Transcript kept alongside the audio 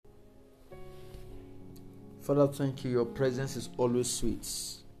Father, thank you. Your presence is always sweet.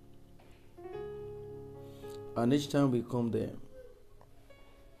 And each time we come there,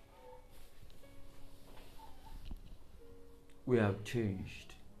 we have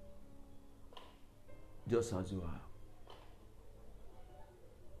changed just as you are.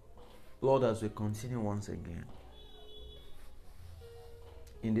 Lord, as we continue once again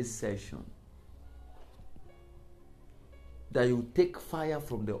in this session, that you take fire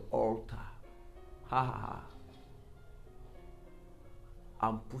from the altar,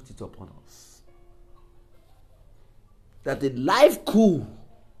 and put it upon us. That the life cool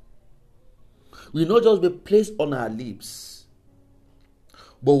will not just be placed on our lips,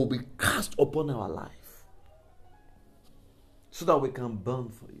 but will be cast upon our life, so that we can burn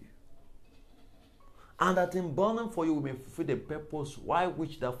for you. And that in burning for you, we may fulfill the purpose why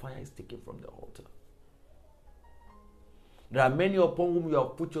which that fire is taken from the altar. There are many upon whom you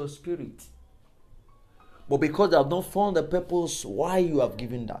have put your spirit, but because they have not found the purpose why you have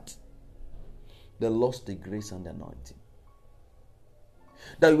given that, they lost the grace and the anointing.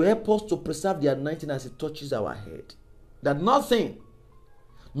 That you help us to preserve the anointing as it touches our head. That nothing,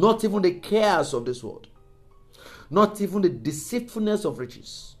 not even the cares of this world, not even the deceitfulness of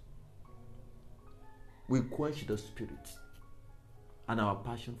riches, will quench the spirit and our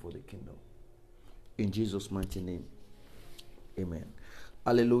passion for the kingdom. In Jesus' mighty name, amen.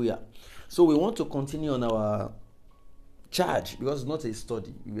 Hallelujah. So we want to continue on our charge, because it's not a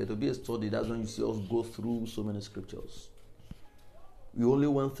study. If it were to be a study, that's when you see us go through so many scriptures. We only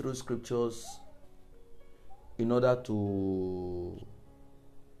went through scriptures in order to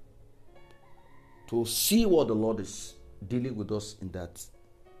see what the Lord is dealing with us in that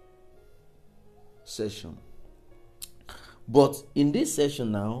session. But in this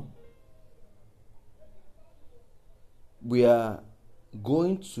session now, we are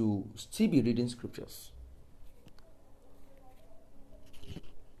going to still be reading scriptures.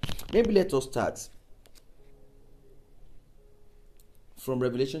 Maybe let us start from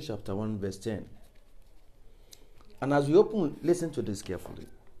Revelation chapter 1 verse 10. And as we open, listen to this carefully.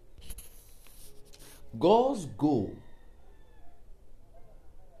 God's goal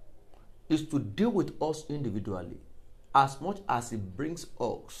is to deal with us individually as much as He brings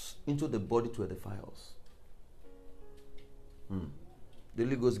us into the body to edify us. The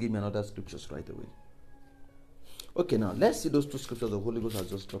Holy Ghost give me another scriptures right away. Okay, now let's see those two scriptures the Holy Ghost has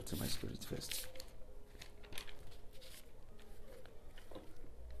just dropped in my spirit first.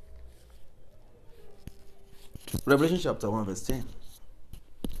 Revelation chapter 1 verse 10.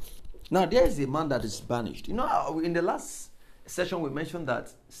 Now there is a man that is banished. You know, in the last session we mentioned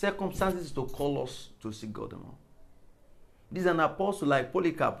that circumstances to call us to seek God. This is an apostle like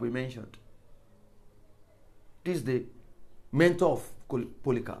Polycarp we mentioned. This is the mentor of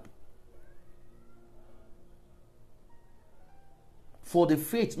Polycarp. For the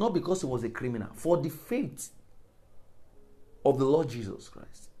faith, not because he was a criminal, for the faith of the Lord Jesus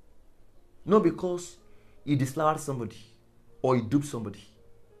Christ. Not because he disloyal somebody or he duped somebody.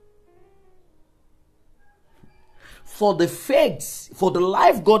 For the faith, for the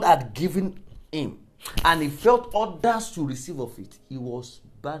life God had given him, and he felt others to receive of it, he was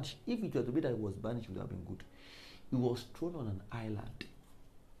banished. If it were to be that he was banished, it would have been good. He was thrown on an island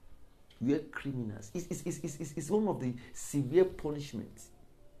where criminals. It's one of the severe punishments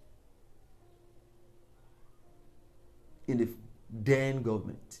in the then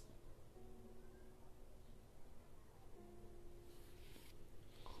government.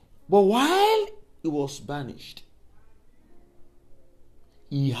 But while he was banished,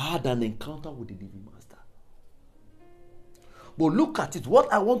 he had an encounter with the living master. But look at it.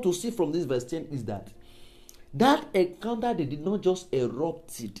 What I want to see from this verse 10 is that encounter, they did not just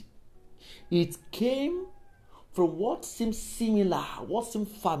erupted. It came from what seemed similar, what seemed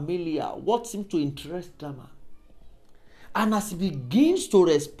familiar, what seemed to interest them. And as he begins to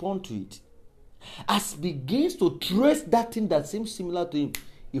respond to it, as he begins to trace that thing that seems similar to him,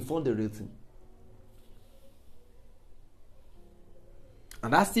 he found the real thing.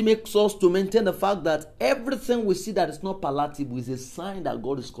 And that still makes us to maintain the fact that everything we see that is not palatable is a sign that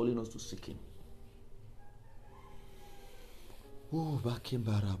God is calling us to seek Him. Holy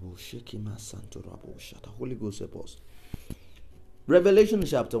Ghost help us. Revelation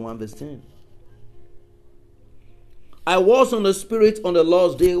chapter 1 verse 10. I was on the Spirit on the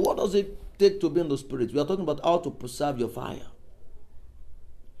Lord's day. What does it take to be in the Spirit? We are talking about how to preserve your fire.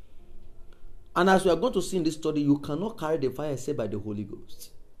 And as we are going to see in this study, you cannot carry the fire except by the Holy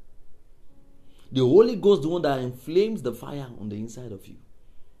Ghost. The Holy Ghost is the one that inflames the fire on the inside of you.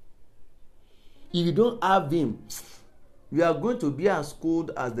 If you don't have Him, you are going to be as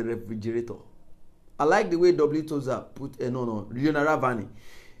cold as the refrigerator. I like the way W. Tozer put, Leonard Ravani.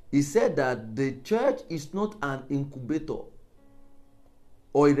 He said that the church is not an incubator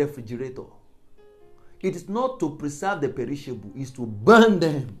or a refrigerator. It is not to preserve the perishable, it is to burn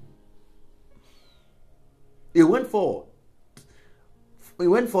them. He went forward. He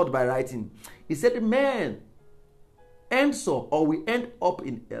went forward by writing. He said, man ends up, or we end up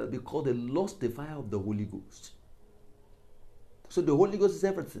in hell because they lost the fire of the Holy Ghost. So the Holy Ghost is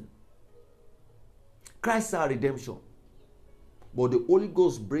everything. Christ is our redemption. But the Holy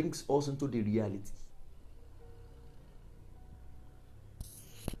Ghost brings us into the reality.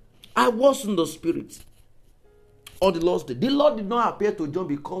 I was in the Spirit on the Lord's day. The Lord did not appear to John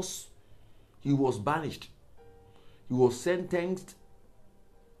because he was banished. He was sentenced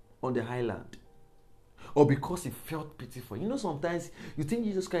on the highland. Or because he felt pity for you. Sometimes you think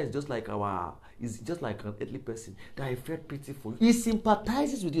Jesus Christ is just like is just like an earthly person that he felt pity for you. He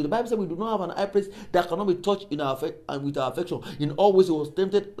sympathizes with you. The Bible says we do not have an high priest that cannot be touched with our affection. In all ways he was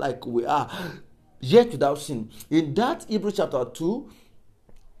tempted like we are, yet without sin. In that Hebrews chapter 2,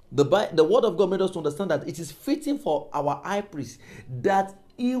 the word of God made us to understand that it is fitting for our high priest that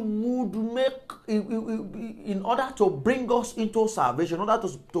he would make, in order to bring us into salvation, in order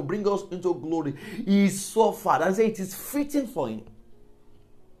to bring us into glory, he suffered. And say it is fitting for him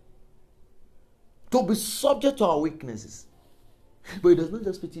to be subject to our weaknesses. But it does not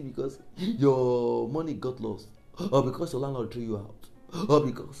just pity because your money got lost, or because your landlord threw you out, or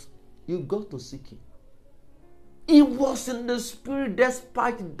because you got to seek him. He was in the Spirit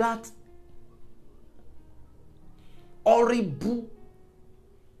despite that horrible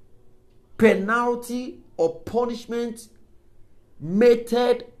penalty or punishment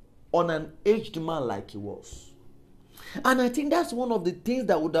meted on an aged man like he was. And I think that's one of the things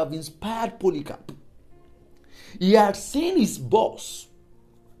that would have inspired Polycarp. He had seen his boss,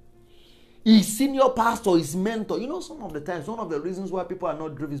 his senior pastor, his mentor. Some of the times, one of the reasons why people are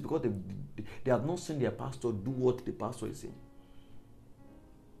not driven is because they have not seen their pastor do what the pastor is saying.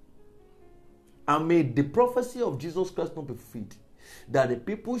 And may the prophecy of Jesus Christ not be fulfilled, that the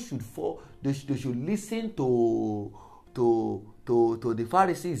people should they should listen to the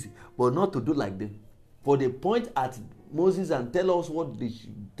Pharisees, but not to do like them. For they point at Moses and tell us what they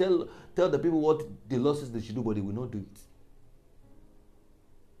should tell the people what the law says they should do, but they will not do it.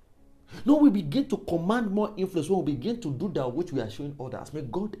 No, we begin to command more influence when we begin to do that which we are showing others. May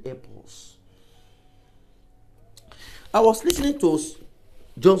God help us. I was listening to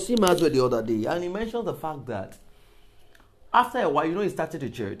John C. Maxwell the other day, and he mentioned the fact that after a while, he started a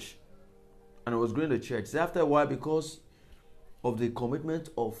church, and he was growing the church. So after a while, because of the commitment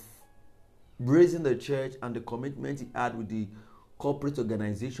of raising the church and the commitment he had with the corporate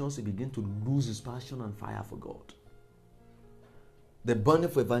organizations, he began to lose his passion and fire for God. The burning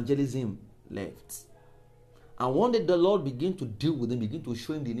for evangelism left. And one day the Lord began to deal with him, began to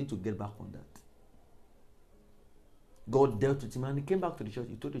show him the need to get back on that. God dealt with him and he came back to the church.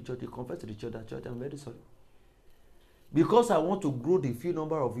 He told the church, he confessed to the church, I'm very sorry. Because I want to grow the few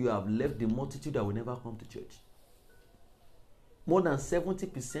number of you, I have left the multitude that will never come to church. More than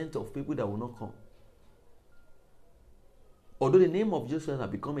 70% of people that will not come. Although the name of Jesus has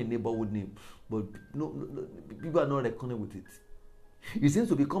become a neighborhood name, but no, people are not reckoning with it. It seems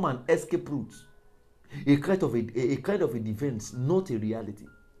to become an escape route, a kind of a defense, not a reality,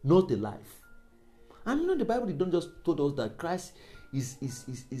 not a life. And the Bible don't just told us that Christ is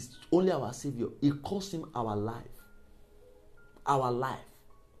only our Savior. It calls him our life. Our life.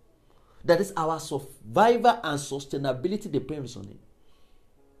 That is, our survival and sustainability depends on him.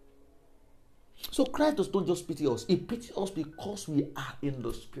 So Christ does not just pity us. He pities us because we are in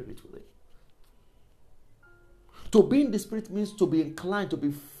the Spirit with him. To be in the Spirit means to be inclined, to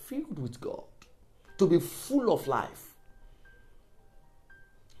be filled with God, to be full of life,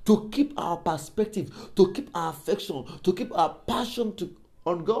 to keep our perspective, to keep our affection, to keep our passion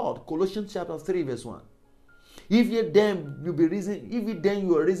on God. Colossians chapter 3 verse 1. If ye then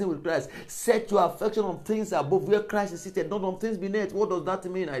you are risen with Christ, set your affection on things above where Christ is seated, not on things beneath. What does that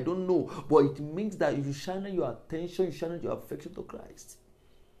mean? I don't know. But it means that if you channel your attention, you channel your affection to Christ.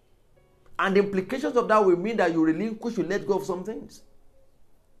 And the implications of that will mean that you relinquish, you let go of some things.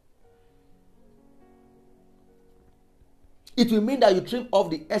 It will mean that you trim off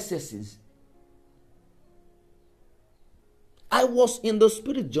the excesses. I was in the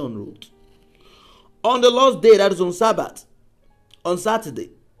Spirit, John wrote. On the Lord's day, that is on Sabbath, on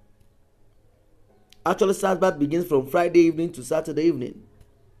Saturday. Actually, Sabbath begins from Friday evening to Saturday evening.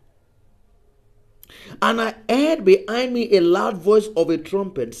 And I heard behind me a loud voice of a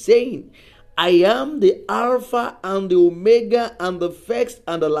trumpet saying, I am the Alpha and the Omega and the first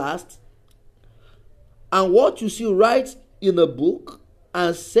and the last, And what you see, write in a book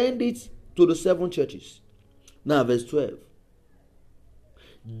and send it to the 7 churches. Now, verse 12.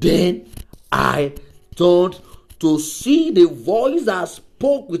 Then I turned to see the voice that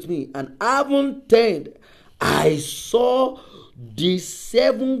spoke with me, and having turned, I saw the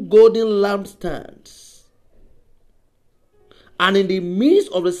 7 golden lampstands. And in the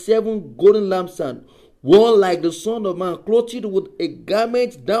midst of the 7 golden lampstands, one like the Son of Man, clothed with a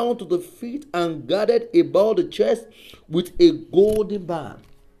garment down to the feet and girded about the chest with a golden band.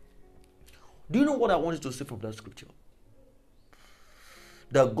 Do you know what I want you to see from that scripture?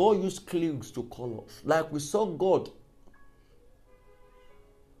 That God used clues to call us. Like we saw God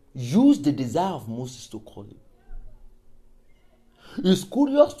use the desire of Moses to call him. He's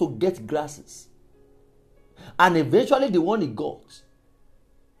curious to get grasses. And eventually the one he got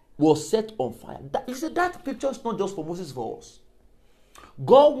was set on fire. You see, that picture is not just for Moses, for us.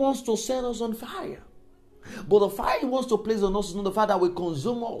 God wants to set us on fire. But the fire he wants to place on us is not the fire that will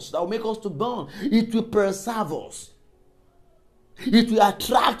consume us, that will make us to burn. It will preserve us. It will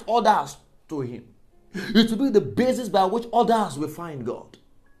attract others to him. It will be the basis by which others will find God.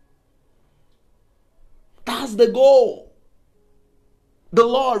 That's the goal. The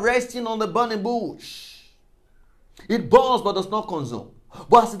Lord resting on the burning bush. It burns but does not consume.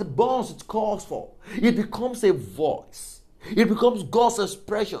 But as it burns, it calls for. It becomes a voice. It becomes God's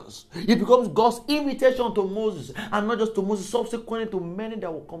expressions. It becomes God's invitation to Moses. And not just to Moses, subsequently to many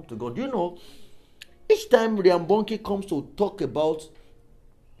that will come to God. You know, each time Ryanbonke comes to talk about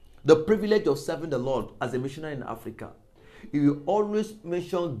the privilege of serving the Lord as a missionary in Africa, he will always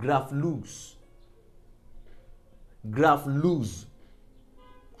mention Graf Luz. Graf Luz,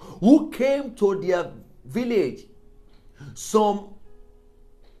 who came to their village some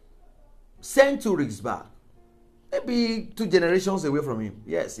centuries back, maybe 2 generations away from him.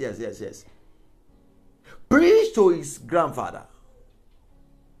 Yes. Preached to his grandfather.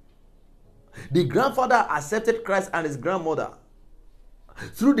 The grandfather accepted Christ and his grandmother.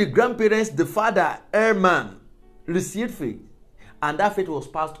 Through the grandparents, the father, Herman, received faith. And that faith was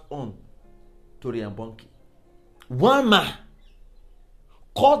passed on to Ryanbonke. One man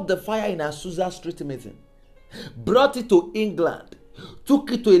caught the fire in Azusa Street meeting, brought it to England,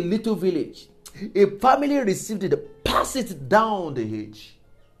 took it to a little village. A family received it, passed it down the hedge.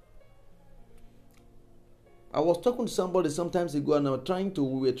 I was talking to somebody sometimes ago, and we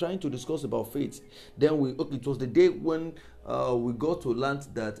were trying to discuss about faith. Then it was the day when we got to learn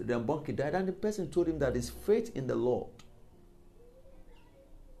that Ryanbonke died, and the person told him that his faith in the Lord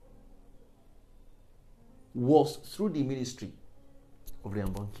was through the ministry of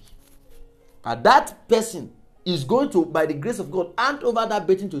Ryanbonke. And that person is going to, by the grace of God, hand over that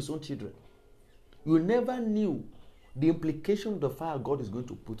baton to his own children. You never knew the implication of the fire God is going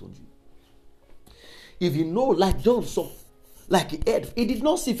to put on you. If you know, like John saw, like he heard, he did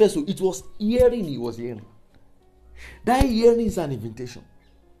not see first, so it was hearing he was hearing. That hearing is an invitation.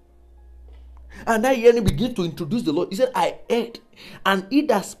 And that hearing began to introduce the Lord. He said, I heard. And he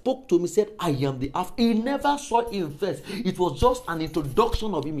that spoke to me said, I am the Alpha. He never saw him first. It was just an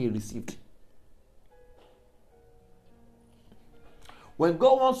introduction of him he received. When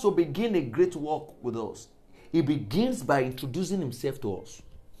God wants to begin a great work with us, he begins by introducing himself to us.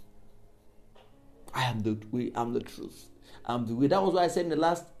 I am the way, I am the truth, I am the way. That was why I said in the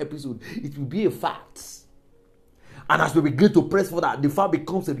last episode, it will be a fact. And as we begin to press for that, the fact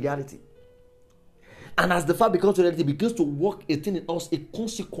becomes a reality. And as the fact becomes a reality, it begins to work a thing in us, a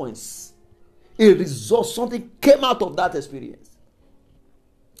consequence, a result. Something came out of that experience.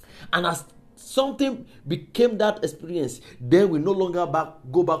 And as something became that experience, then we no longer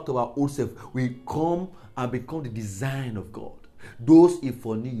go back to our old self. We come and become the design of God. Those he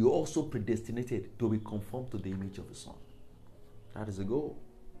foreknew, you also predestinated to be conformed to the image of the Son. That is the goal.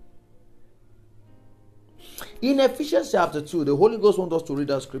 In Ephesians chapter 2, the Holy Ghost wants us to read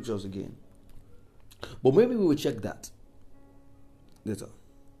our scriptures again. But maybe we will check that later.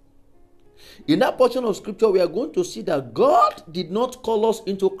 In that portion of scripture, we are going to see that God did not call us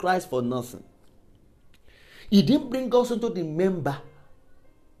into Christ for nothing. He didn't bring us into the member.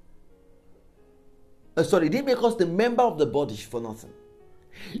 He didn't make us the member of the body for nothing.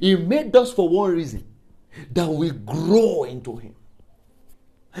 He made us for one reason, that we grow into him.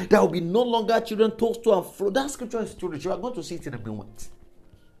 There will be no longer children tossed to and fro. That scripture is true. You are going to see it in a moment.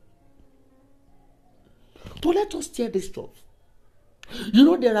 So let us hear this truth. You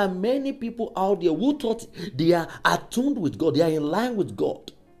know, there are many people out there who thought they are attuned with God, they are in line with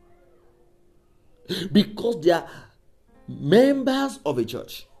God, because they are members of a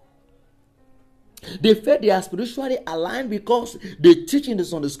church. They felt they are spiritually aligned because they teach in the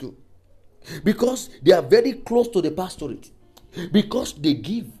Sunday school. because they are very close to the pastorate, because they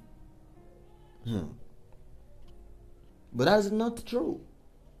give. But that is not true.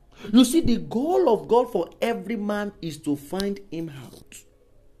 You see, the goal of God for every man is to find him out.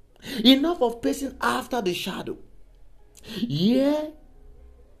 Enough of pacing after the shadow. Here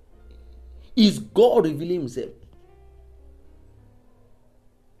is God revealing himself.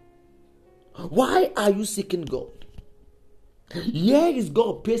 Why are you seeking God? Here is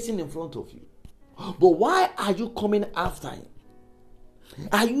God pacing in front of you. But why are you coming after him?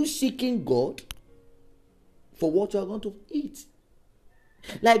 Are you seeking God for what you are going to eat?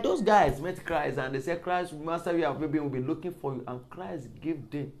 Like those guys met Christ and they said, Christ, Master, we have been looking for you. And Christ gave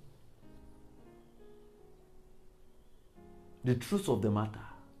them the truth of the matter.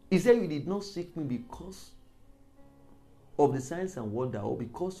 He said, you did not seek me because of the signs and wonder or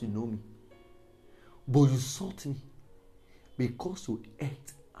because you know me. But you sought me because you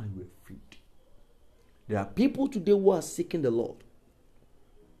ate and you were freed. There are people today who are seeking the Lord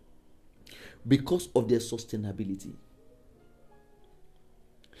because of their sustainability.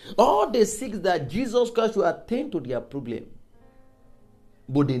 All they seek is that Jesus Christ will attend to their problem,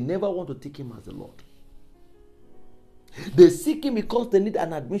 but they never want to take him as the Lord. They seek him because they need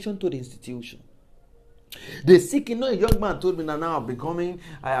an admission to the institution. They seek him. No, a young man told me that now I've been coming.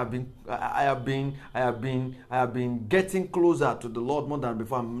 I have been getting closer to the Lord more than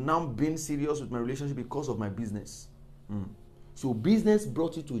before. I'm now being serious with my relationship because of my business. So business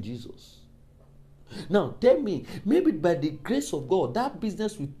brought you to Jesus. Now tell me, maybe by the grace of God, that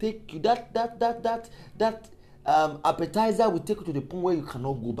business will take you, that appetizer will take you to the point where you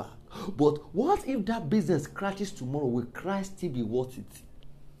cannot go back. But what if that business crashes tomorrow? Will Christ still be worth it?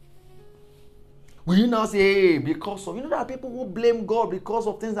 Will you now say, hey, because of, there are people who blame God because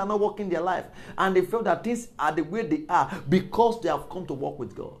of things that are not working in their life, and they feel that things are the way they are because they have come to walk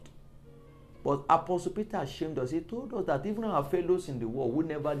with God. But Apostle Peter ashamed us. He told us that even our fellows in the world who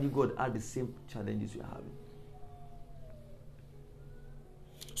never knew God had the same challenges we are having.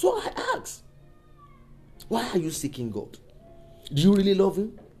 So I ask, why are you seeking God? Do you really love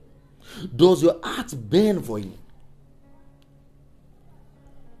him? Does your heart burn for him?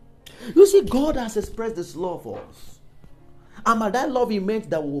 You see, God has expressed this love for us. And by that love, he meant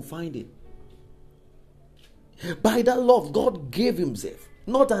that we will find him. By that love, God gave himself,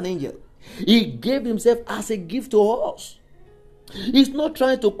 not an angel. He gave himself as a gift to us. He's not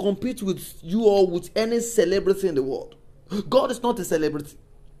trying to compete with you or with any celebrity in the world. God is not a celebrity.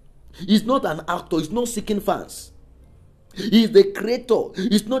 He's not an actor. He's not seeking fans. He's the creator.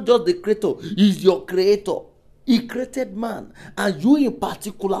 He's not just the creator. He's your creator. He created man, and you in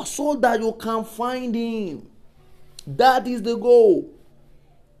particular, so that you can find him. That is the goal.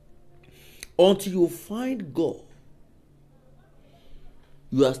 Until you find God,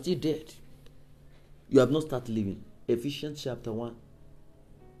 you are still dead. You have not started living. Ephesians chapter 1.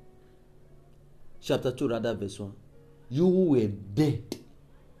 Chapter 2 rather, verse 1. You who were dead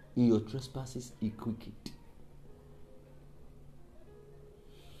in your trespasses, he quickened.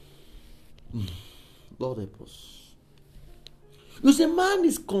 Lord help us. You see, man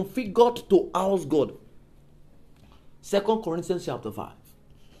is configured to house God. 2 Corinthians chapter 5.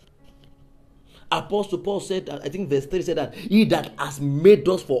 Apostle Paul said that, I think verse 3 said that he that has made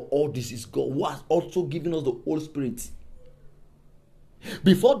us for all this is God, who has also given us the Holy Spirit.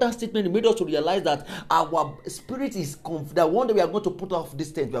 Before that statement, he made us to realize that our spirit is that one day we are going to put off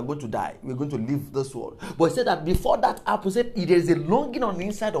this tent, we are going to die, we are going to leave this world. But he said that before that happened, he said there is a longing on the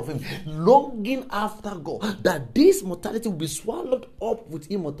inside of him, longing after God, that this mortality will be swallowed up with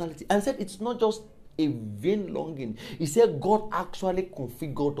immortality. And said it's not just a vain longing. He said God actually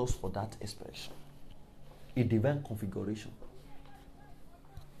configured us for that expression. A divine configuration.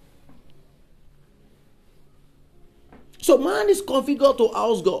 So man is configured to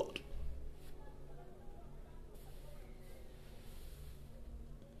house God.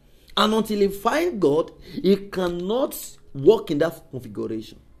 And until he finds God, he cannot walk in that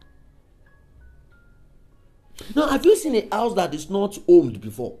configuration. Now, have you seen a house that is not owned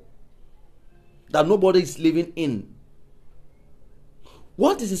before? That nobody is living in?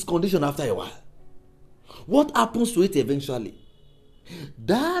 What is its condition after a while? What happens to it eventually?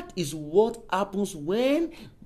 That is what happens when